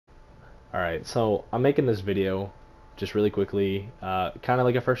Alright, so I'm making this video just really quickly, kind of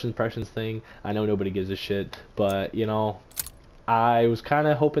like a first impressions thing. I know nobody gives a shit, but you know, I was kind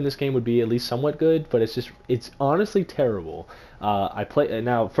of hoping this game would be at least somewhat good, but it's honestly terrible. I play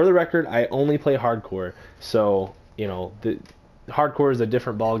now, for the record, I only play hardcore, so you know, the hardcore is a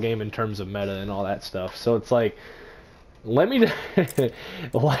different ball game in terms of meta and all that stuff. So it's like, let me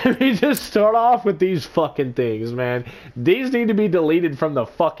let me just start off with these fucking things, man. These need to be deleted from the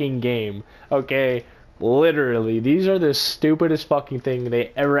fucking game, okay? Literally, these are the stupidest fucking thing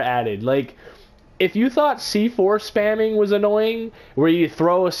they ever added. Like, if you thought C4 spamming was annoying, where you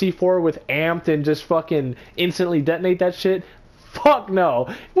throw a C4 with amped and just fucking instantly detonate that shit, fuck no.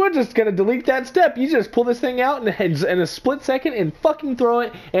 We're just gonna delete that step. You just pull this thing out in a split second and fucking throw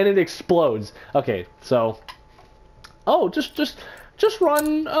it, and it explodes. Okay, so... Oh, just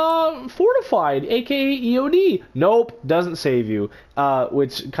run fortified, aka EOD. Nope, doesn't save you.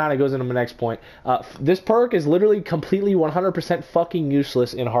 Which kind of goes into my next point. This perk is literally completely 100% fucking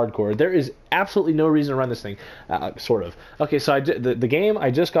useless in hardcore. There is absolutely no reason to run this thing. Sort of. Okay, so the game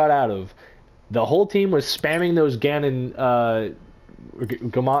I just got out of, the whole team was spamming those Ganon,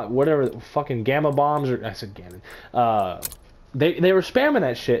 whatever, fucking gamma bombs, or I said Ganon. They were spamming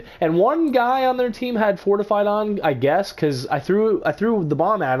that shit, and one guy on their team had fortified on, I guess, because I threw the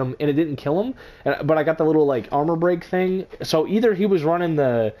bomb at him and it didn't kill him, but I got the little like armor break thing. So either he was running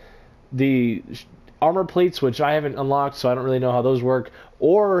the armor plates, which I haven't unlocked, so I don't really know how those work,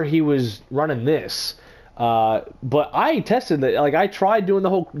 or he was running this. But I tested that, like I tried doing the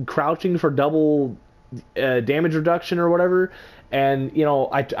whole crouching for double damage reduction or whatever, and you know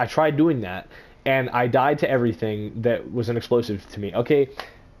I tried doing that. And I died to everything that was an explosive to me. Okay,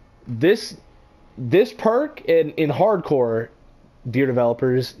 this perk in hardcore, dear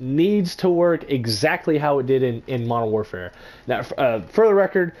developers, needs to work exactly how it did in Modern Warfare. Now, for the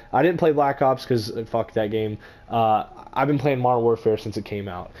record, I didn't play Black Ops because fuck that game. I've been playing Modern Warfare since it came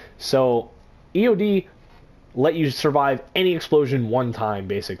out. So EOD let you survive any explosion one time,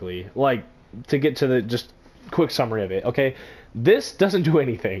 basically. Like, to get to the just quick summary of it, okay? This doesn't do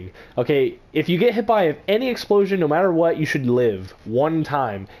anything, okay? If you get hit by any explosion, no matter what, you should live one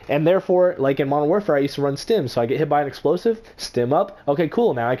time. And therefore, like in Modern Warfare, I used to run stim, so I get hit by an explosive, stim up, okay,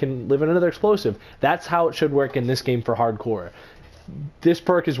 cool, now I can live in another explosive. That's how it should work in this game for hardcore. This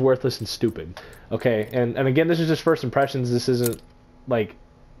perk is worthless and stupid, okay? And again, this is just first impressions. This isn't, like,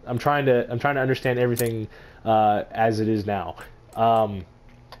 I'm trying to understand everything as it is now.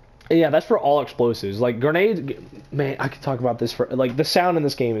 Yeah, that's for all explosives. Like, grenades, man, I could talk about this for, like, the sound in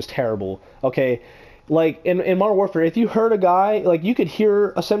this game is terrible, okay? Like, in Modern Warfare, if you heard a guy, like, you could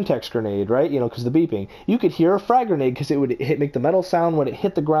hear a Semtex grenade, right? You know, because the beeping. You could hear a frag grenade because it would make the metal sound when it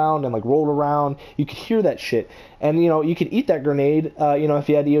hit the ground and, like, rolled around. You could hear that shit. And, you know, you could eat that grenade, you know, if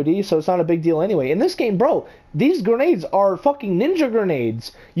you had EOD, so it's not a big deal anyway. In this game, bro, these grenades are fucking ninja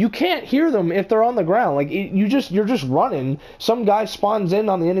grenades. You can't hear them if they're on the ground. Like, you're just running. Some guy spawns in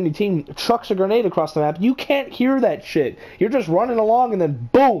on the enemy team, chucks a grenade across the map. You can't hear that shit. You're just running along and then,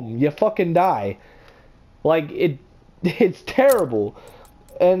 boom, you fucking die. Like, it's terrible.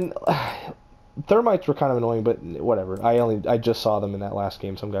 And thermites were kind of annoying, but whatever. I just saw them in that last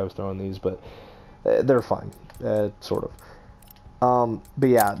game. Some guy was throwing these, but they're fine, sort of. But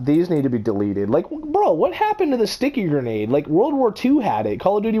yeah, these need to be deleted. Like, bro, what happened to the sticky grenade? Like, World War II had it.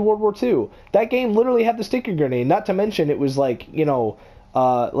 Call of Duty World War II. That game literally had the sticky grenade. Not to mention it was like, you know,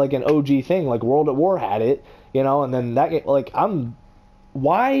 like an OG thing. Like World at War had it, you know, and then that game, like,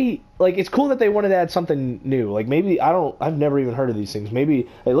 why, like, it's cool that they wanted to add something new. Like, maybe, I've never even heard of these things. Maybe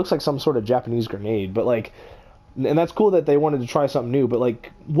it looks like some sort of Japanese grenade, but like, and that's cool that they wanted to try something new, but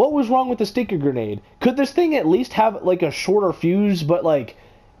like, what was wrong with the sticky grenade? Could this thing at least have like a shorter fuse, but like,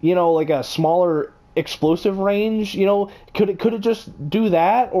 you know, like a smaller explosive range? You know, could it just do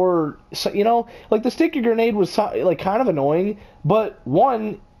that? Or, you know, like the sticky grenade was like kind of annoying, but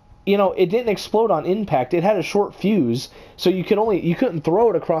one, you know, it didn't explode on impact. It had a short fuse, so you couldn't throw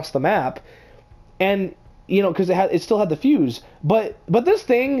it across the map, and you know, because it still had the fuse. But this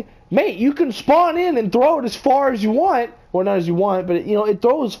thing, mate, you can spawn in and throw it as far as you want. Well, not as you want, but you know, it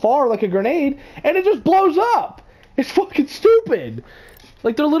throws far like a grenade, and it just blows up. It's fucking stupid.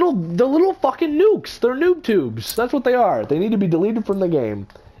 Like, they're little fucking nukes. They're noob tubes. That's what they are. They need to be deleted from the game,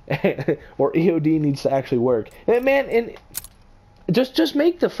 or EOD needs to actually work. And man, and just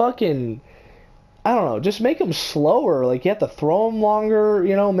make the fucking, I don't know, just make them slower. Like, you have to throw them longer,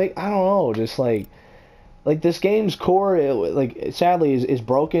 you know, I don't know, just like this game's core, like, sadly is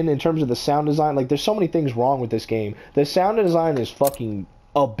broken in terms of the sound design. Like, there's so many things wrong with this game. The sound design is fucking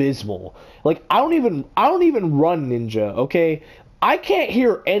abysmal. Like, I don't even run Ninja, okay? I can't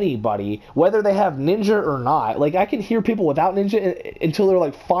hear anybody, whether they have ninja or not. Like, I can hear people without ninja until they're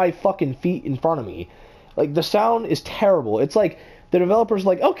like 5 fucking feet in front of me. Like, the sound is terrible. It's like, the developers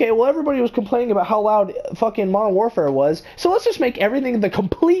like, okay, well, everybody was complaining about how loud fucking Modern Warfare was, so let's just make everything the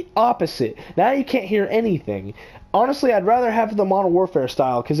complete opposite. Now you can't hear anything. Honestly, I'd rather have the Modern Warfare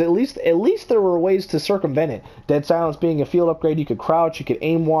style, because at least there were ways to circumvent it. Dead silence being a field upgrade, you could crouch, you could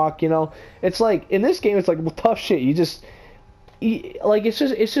aim walk, you know. It's like, in this game, it's like, well, tough shit. Like, it's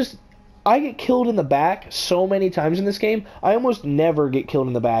just, I get killed in the back so many times in this game. I almost never get killed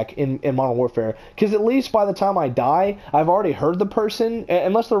in the back in Modern Warfare, because at least by the time I die, I've already heard the person,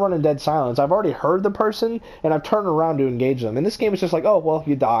 unless they're running dead silence, I've already heard the person, and I've turned around to engage them. In this game, it's just like, oh, well,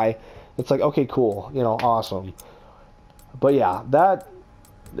 you die. It's like, okay, cool, you know, awesome. But yeah, that...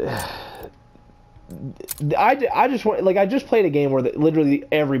 I just played a game where literally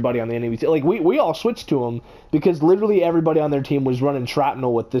everybody on the enemy team, like we all switched to them because literally everybody on their team was running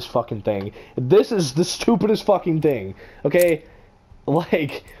shrapnel with this fucking thing. This is the stupidest fucking thing. Okay,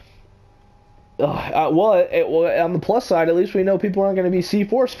 like, well, on the plus side, at least we know people aren't going to be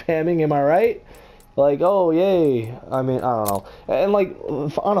C4 spamming. Am I right? Like, oh yay. I mean, I don't know. And like,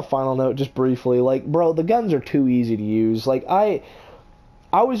 on a final note, just briefly, like, bro, the guns are too easy to use. Like,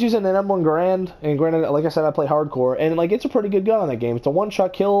 I was using an M1 Garand, and granted, like I said, I play hardcore, and like, it's a pretty good gun on that game. It's a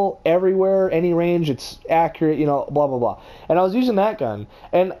one-shot kill everywhere, any range, it's accurate, you know, blah, blah, blah. And I was using that gun,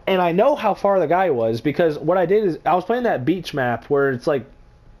 and I know how far the guy was, because what I did is, I was playing that beach map where it's like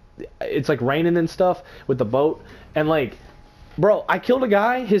raining and stuff with the boat, and like, bro, I killed a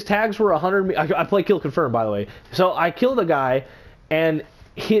guy, his tags were 100, I play kill confirm, by the way. So I killed a guy, and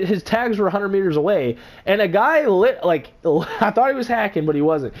his tags were 100 meters away, and a guy I thought he was hacking, but he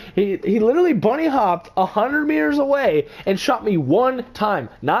wasn't. He literally bunny hopped 100 meters away and shot me one time,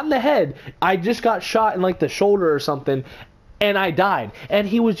 not in the head. I just got shot in like the shoulder or something, and I died. And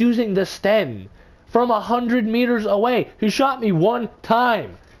he was using the Sten from 100 meters away. He shot me one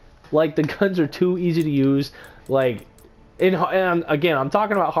time. Like, the guns are too easy to use. Like, and again, I'm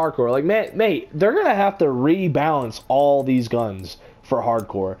talking about hardcore. Like, mate, they're gonna have to rebalance all these guns for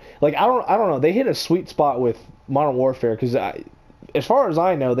hardcore. Like, I don't know. They hit a sweet spot with Modern Warfare, because as far as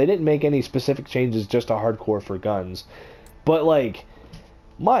I know, they didn't make any specific changes just to hardcore for guns. But like,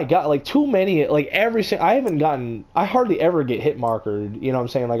 my God, like, too many. Like, I hardly ever get hit markered. You know what I'm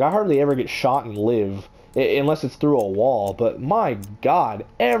saying? Like, I hardly ever get shot and live, unless it's through a wall. But my God,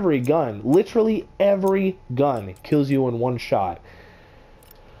 every gun, literally every gun, kills you in one shot.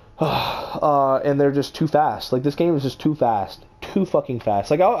 And they're just too fast. Like, this game is just too fast. Too fucking fast.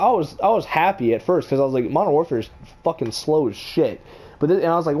 Like, I was happy at first, because I was like, Modern Warfare is fucking slow as shit. And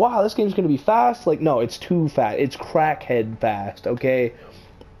I was like, wow, this game's gonna be fast. Like, no, it's too fast. It's crackhead fast, okay?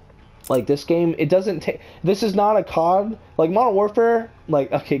 Like, this game, it doesn't take... This is not a CoD. Like, Modern Warfare,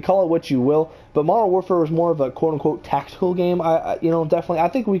 like, okay, call it what you will, but Modern Warfare was more of a quote-unquote tactical game. You know, definitely, I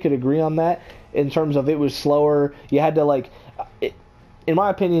think we could agree on that, in terms of it was slower. You had to, like... In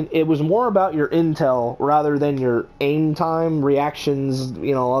my opinion, it was more about your intel rather than your aim time, reactions,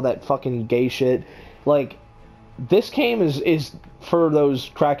 you know, all that fucking gay shit. Like, this game is for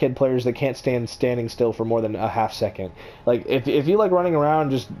those crackhead players that can't stand standing still for more than a half second. Like, if you like running around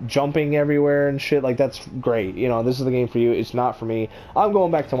just jumping everywhere and shit, like, that's great. You know, this is the game for you. It's not for me. I'm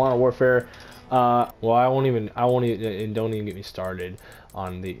going back to Modern Warfare. Well, I won't even, and don't even get me started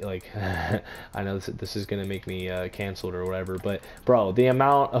on the, like, I know this is gonna make me canceled or whatever, but bro, the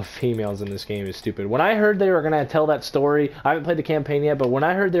amount of females in this game is stupid. When I heard they were gonna tell that story, I haven't played the campaign yet, but when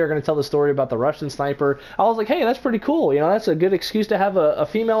I heard they were gonna tell the story about the Russian sniper, I was like, hey, that's pretty cool, you know, that's a good excuse to have a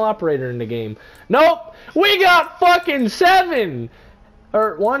female operator in the game. Nope, we got fucking 7!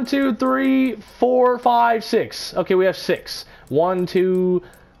 Or 1, 2, 3, 4, 5, 6. Okay, we have 6. 1, 2,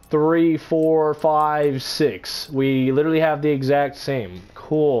 3, 4, 5, 6. We literally have the exact same.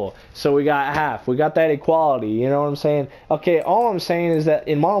 Cool. So we got half. We got that equality. You know what I'm saying? Okay, all I'm saying is that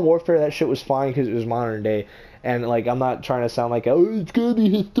in Modern Warfare, that shit was fine because it was modern day. And, like, I'm not trying to sound like, oh, it's gonna be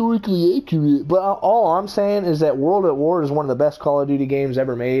historically accurate. But all I'm saying is that World at War is one of the best Call of Duty games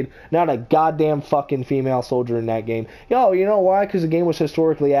ever made. Not a goddamn fucking female soldier in that game. Yo, you know why? Because the game was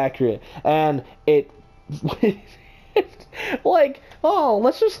historically accurate. And it... like, oh,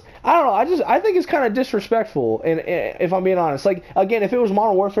 let's just, I don't know, I think it's kind of disrespectful, and if I'm being honest, like, again, if it was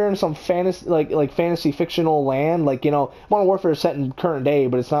Modern Warfare in some fantasy, like fantasy fictional land, like, you know, Modern Warfare is set in current day,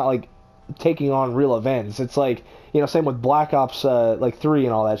 but it's not, like, taking on real events. It's like, you know, same with Black Ops, like, 3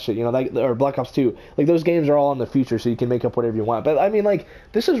 and all that shit, you know, or Black Ops 2, like, those games are all in the future, so you can make up whatever you want, but, I mean, like,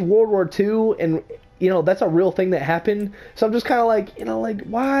 this is World War II, and, you know, that's a real thing that happened, so I'm just kind of like, you know, like,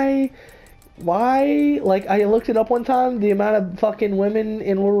 why... Why? Like, I looked it up one time. The amount of fucking women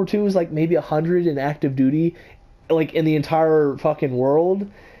in World War II is like maybe 100 in active duty, like in the entire fucking world.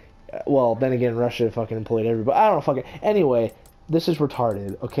 Well, then again, Russia fucking employed everybody. I don't know, fucking. Anyway, this is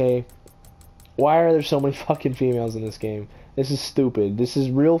retarded. Okay, why are there so many fucking females in this game? This is stupid. This is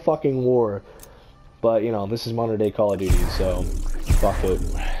real fucking war. But you know, this is modern day Call of Duty, so fuck it.